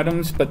hydrogen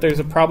atoms, but there's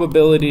a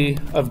probability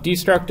of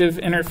destructive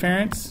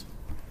interference.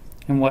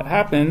 And what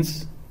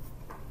happens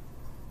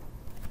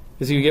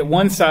is you get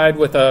one side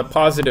with a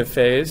positive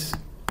phase,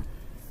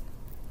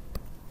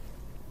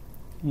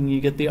 and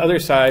you get the other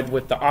side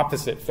with the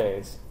opposite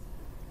phase.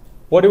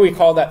 What do we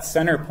call that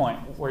center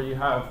point where you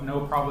have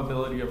no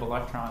probability of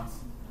electrons?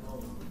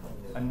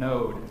 A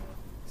node.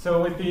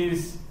 So with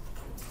these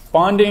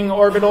bonding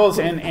orbitals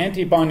and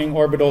anti-bonding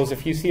orbitals,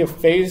 if you see a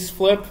phase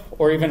flip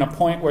or even a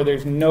point where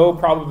there's no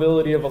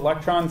probability of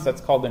electrons,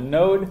 that's called a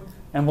node.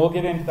 And we'll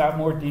get into that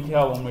more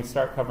detail when we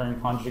start covering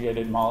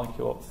conjugated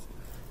molecules.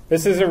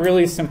 This is a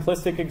really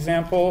simplistic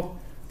example.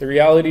 The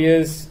reality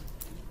is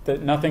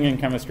that nothing in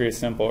chemistry is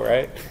simple,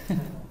 right?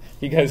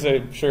 You guys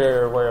are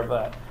sure aware of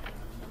that.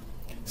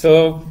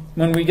 So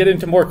when we get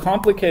into more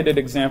complicated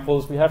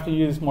examples, we have to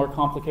use more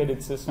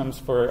complicated systems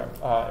for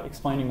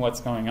explaining what's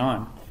going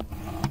on.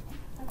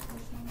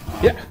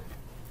 Yeah?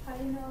 How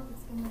do you know if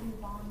it's going to be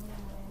bonding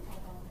or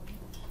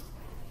anti-bonding?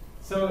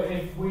 So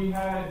if we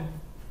had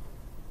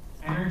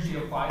energy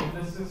applied to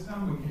this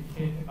system, we could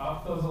kick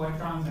up those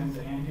electrons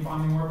into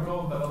anti-bonding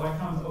orbital, but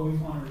electrons always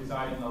want to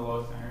reside in the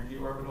lowest energy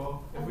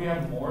orbital. If we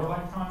had more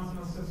electrons in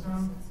the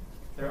system,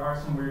 there are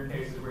some weird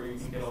cases where you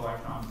can get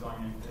electrons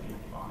going into the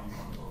anti-bonding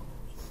orbital.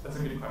 That's a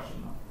good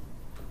question,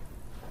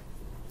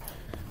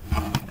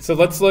 though. So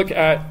let's look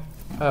at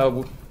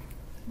a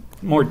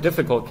more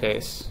difficult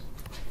case.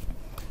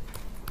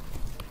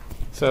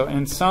 So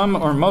in some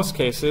or most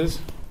cases,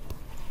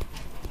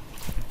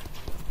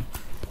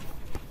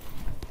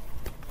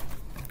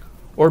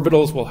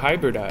 orbitals will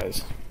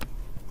hybridize.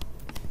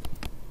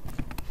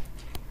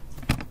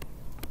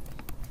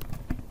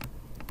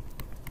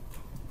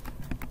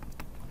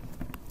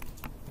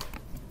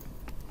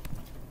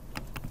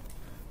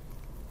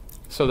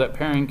 So that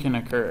pairing can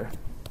occur.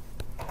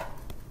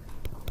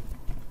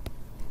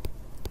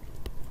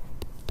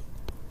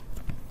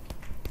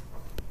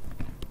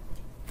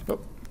 Oh.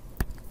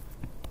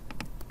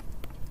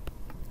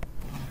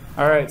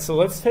 All right, so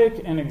let's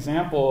take an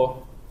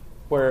example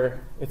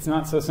where it's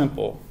not so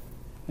simple.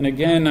 And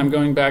again, I'm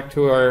going back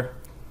to our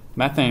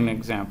methane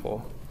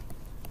example.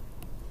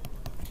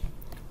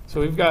 So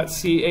we've got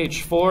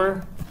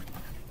CH4.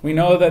 We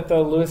know that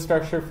the Lewis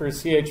structure for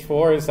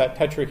CH4 is that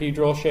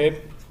tetrahedral shape.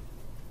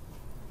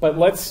 But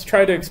let's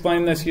try to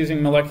explain this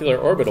using molecular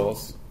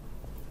orbitals.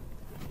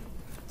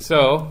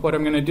 So what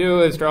I'm going to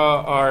do is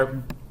draw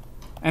our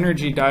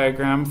energy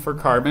diagram for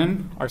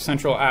carbon, our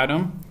central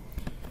atom.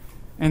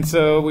 And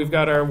so we've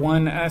got our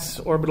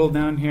 1s orbital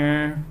down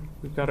here.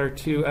 We've got our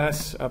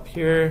 2s up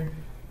here.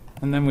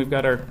 And then we've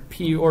got our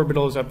p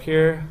orbitals up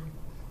here.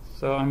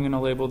 So I'm going to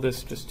label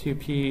this just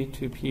 2p,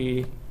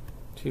 2p,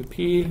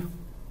 2p.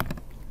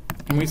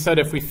 And we said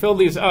if we fill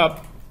these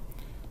up,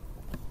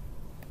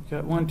 we've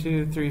got 1,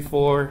 2, 3,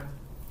 4,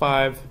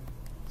 5,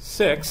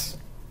 6.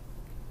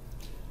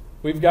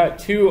 We've got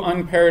 2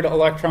 unpaired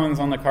electrons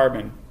on the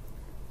carbon.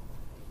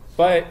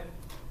 But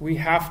we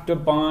have to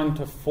bond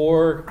to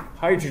 4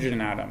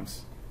 hydrogen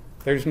atoms.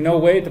 There's no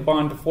way to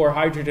bond to 4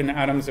 hydrogen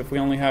atoms if we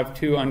only have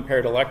 2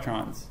 unpaired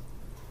electrons.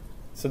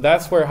 So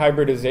that's where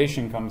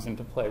hybridization comes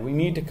into play. We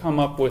need to come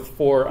up with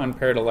 4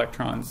 unpaired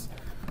electrons.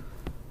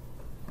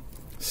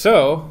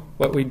 So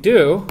what we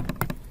do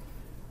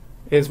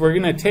is we're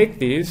going to take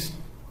these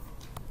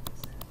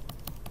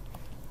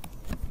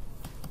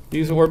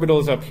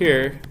orbitals up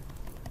here,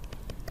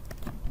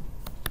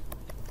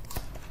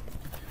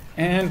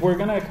 and we're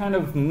going to kind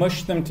of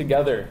mush them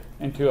together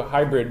into a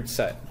hybrid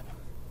set.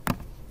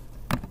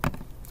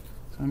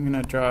 So I'm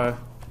going to draw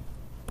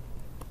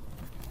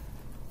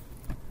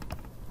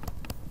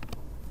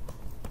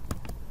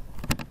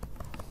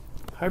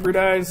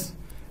hybridize.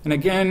 And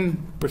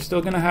again, we're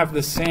still going to have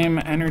the same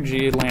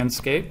energy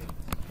landscape.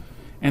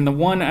 And the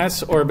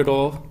 1s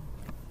orbital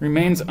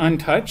remains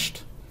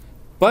untouched.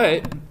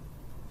 But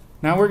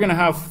now we're going to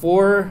have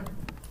 4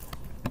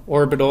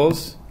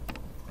 orbitals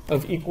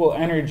of equal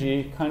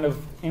energy kind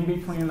of in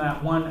between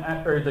that the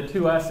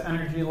 2s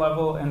energy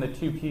level and the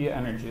 2p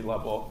energy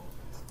level.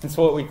 And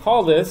so what we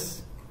call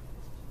this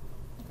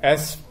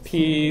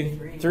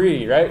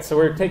sp3, right? So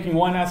we're taking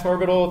 1s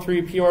orbital,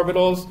 3 p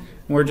orbitals,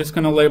 and we're just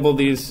going to label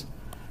these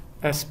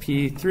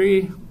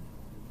sp3.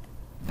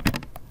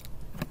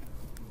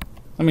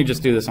 Let me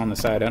just do this on the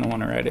side. I don't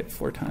want to write it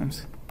 4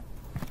 times.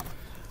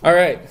 All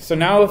right, so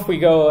now if we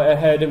go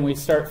ahead and we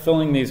start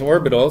filling these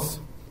orbitals,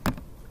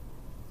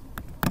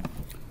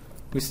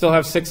 we still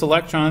have 6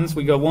 electrons.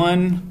 We go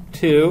 1,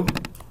 2,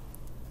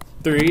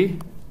 3,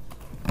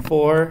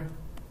 4,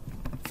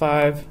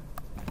 5,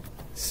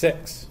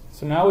 6.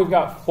 So now we've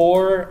got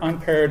 4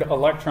 unpaired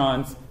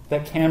electrons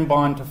that can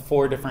bond to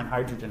 4 different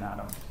hydrogen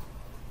atoms.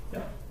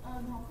 How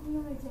come you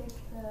only take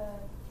the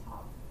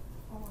top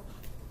 4?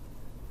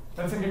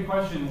 That's a good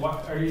question.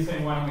 What, are you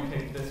saying why don't we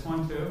take this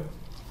one too?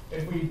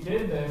 If we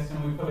did this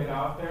and we put it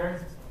out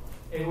there,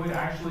 it would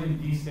actually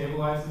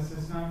destabilize the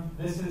system.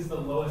 This is the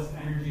lowest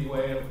energy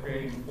way of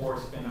creating 4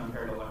 spin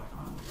unpaired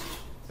electrons.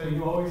 So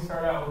you always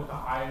start out with the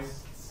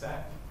highest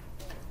set.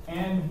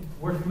 And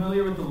we're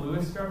familiar with the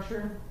Lewis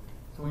structure,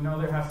 so we know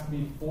there has to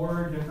be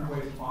 4 different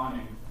ways of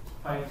bonding.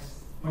 By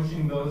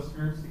mushing those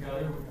groups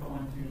together, we've got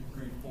 1, 2,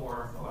 3,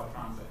 4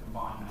 electrons that can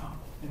bond now.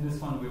 In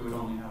this one, we would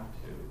only have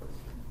 2.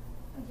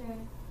 Okay,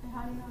 and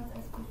how do you know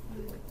it's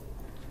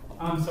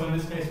sp3? So in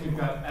this case, we've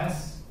got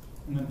S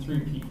and then 3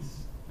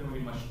 P's that we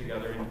mush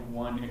together into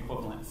one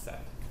equivalent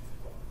set.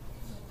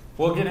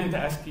 We'll get into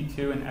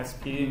sp2 and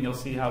sp, and you'll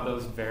see how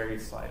those vary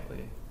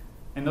slightly.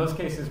 In those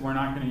cases, we're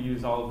not going to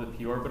use all of the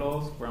p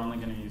orbitals. We're only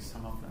going to use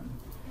some of them.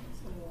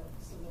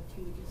 So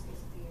the 2 just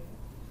disappear?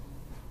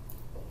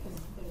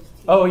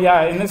 Oh,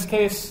 yeah. In this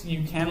case,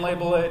 you can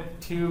label it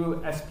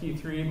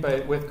 2sp3,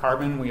 but with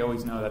carbon, we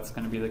always know that's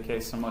going to be the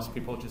case, so most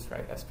people just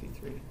write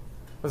sp3.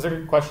 Was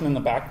there a question in the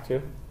back,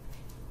 too?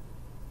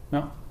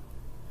 No?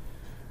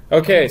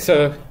 Okay,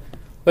 so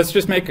let's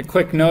just make a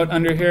quick note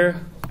under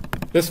here.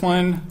 This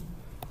one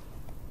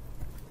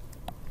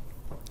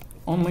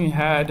only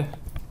had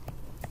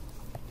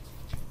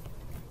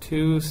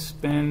 2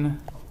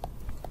 spin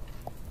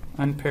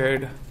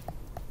unpaired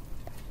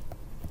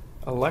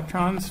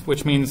electrons,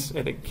 which means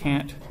that it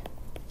can't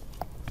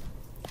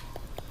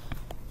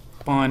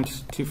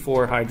bond to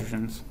 4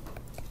 hydrogens.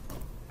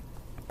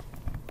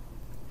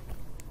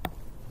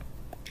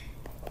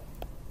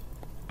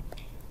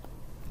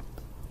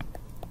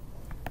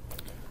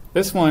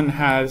 This one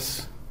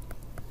has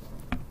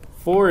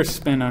 4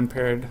 spin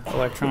unpaired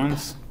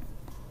electrons.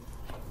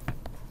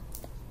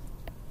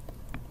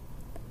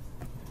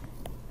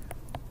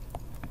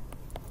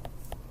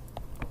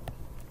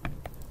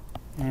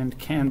 And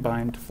can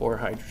bind to 4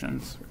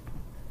 hydrogens.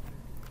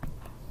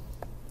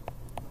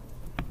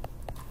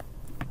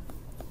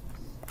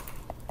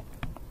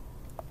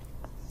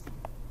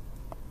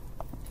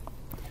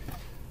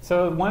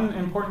 So one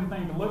important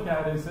thing to look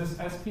at is this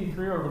sp3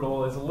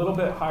 orbital is a little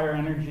bit higher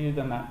energy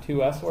than that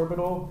 2s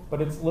orbital,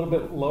 but it's a little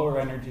bit lower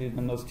energy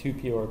than those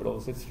 2p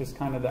orbitals. It's just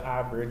kind of the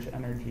average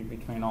energy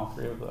between all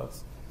 3 of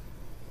those.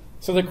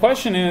 So the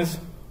question is,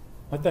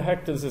 what the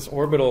heck does this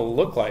orbital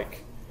look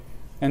like?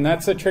 And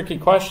that's a tricky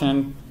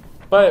question,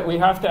 but we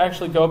have to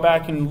actually go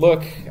back and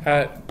look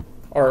at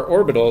our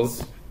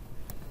orbitals.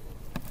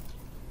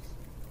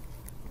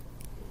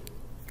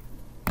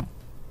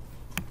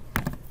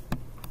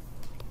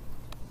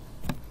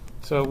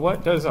 So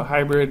what does a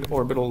hybrid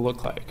orbital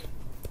look like?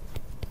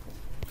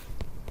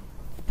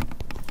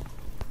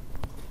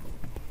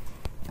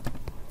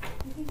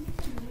 You think you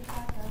can move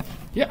back up?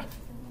 Yeah.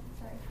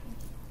 Sorry.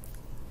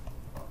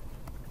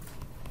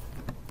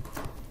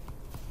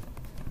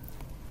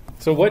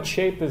 So what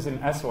shape is an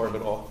s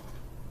orbital?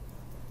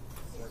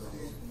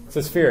 It's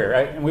a sphere,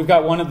 right? And we've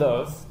got one of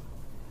those.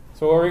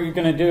 So what we're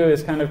going to do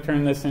is kind of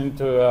turn this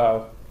into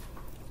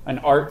an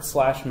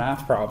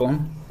art/math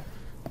problem,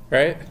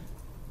 right?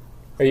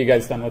 Are you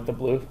guys done with the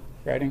blue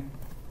writing?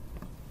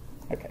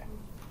 Okay.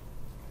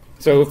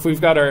 So if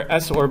we've got our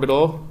s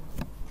orbital,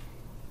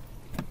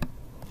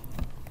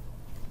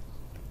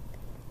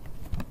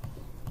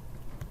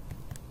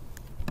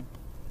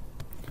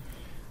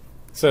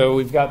 so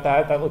we've got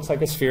that. That looks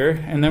like a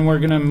sphere. And then we're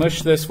going to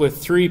mush this with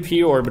 3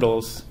 p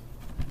orbitals.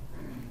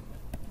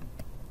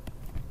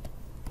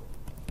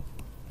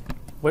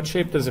 What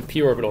shape does a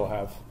p orbital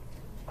have?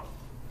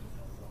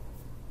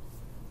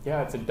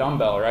 Yeah, it's a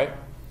dumbbell, right?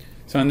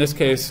 So in this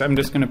case, I'm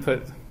just going to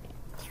put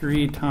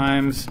 3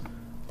 times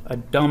a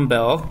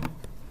dumbbell.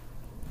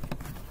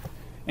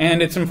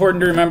 And it's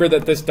important to remember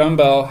that this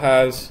dumbbell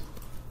has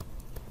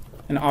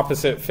an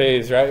opposite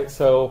phase, right?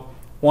 So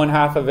one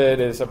half of it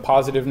is a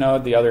positive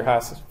node, the other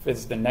half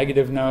is the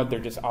negative node. They're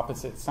just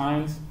opposite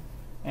signs.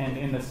 And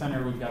in the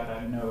center, we've got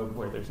that node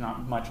where there's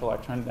not much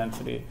electron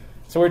density.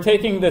 So we're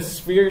taking this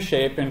sphere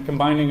shape and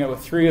combining it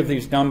with 3 of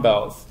these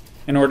dumbbells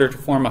in order to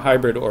form a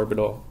hybrid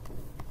orbital.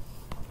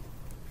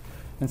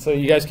 And so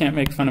you guys can't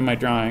make fun of my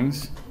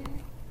drawings.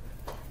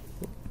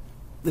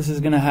 This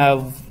is going to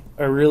have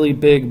a really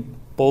big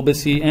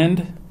bulbousy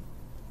end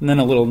and then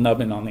a little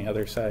nubbin on the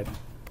other side.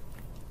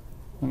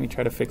 Let me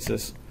try to fix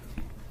this.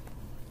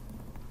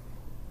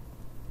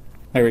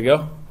 There we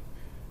go.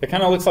 It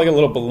kind of looks like a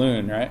little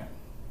balloon, right?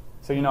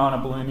 So you know on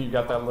a balloon you've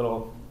got that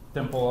little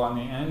dimple on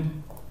the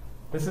end.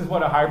 This is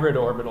what a hybrid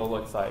orbital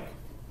looks like.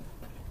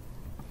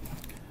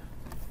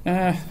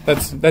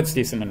 That's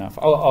decent enough.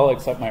 I'll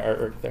accept my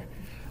artwork there.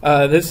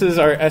 This is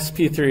our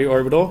sp3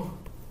 orbital.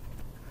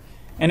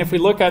 And if we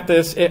look at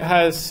this, it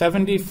has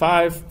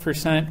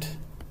 75%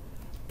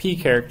 p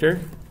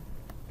character.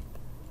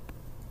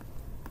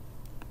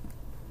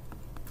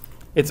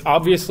 It's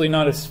obviously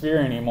not a sphere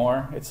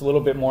anymore. It's a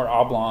little bit more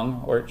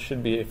oblong, or it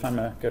should be if I'm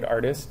a good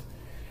artist.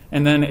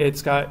 And then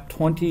it's got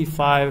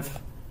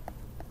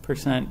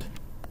 25%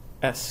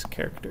 s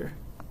character.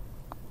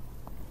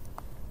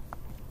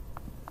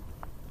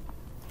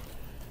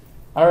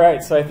 All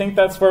right, so I think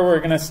that's where we're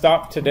going to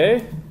stop today.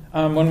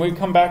 When we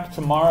come back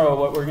tomorrow,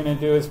 what we're going to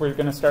do is we're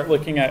going to start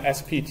looking at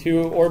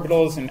sp2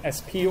 orbitals and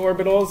sp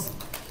orbitals.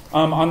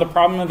 On the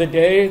problem of the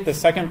day, the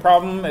second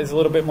problem is a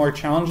little bit more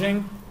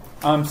challenging.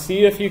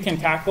 See if you can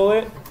tackle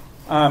it.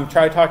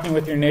 Try talking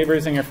with your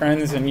neighbors and your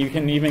friends, and you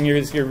can even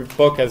use your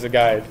book as a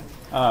guide.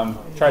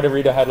 Try to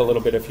read ahead a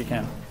little bit if you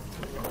can.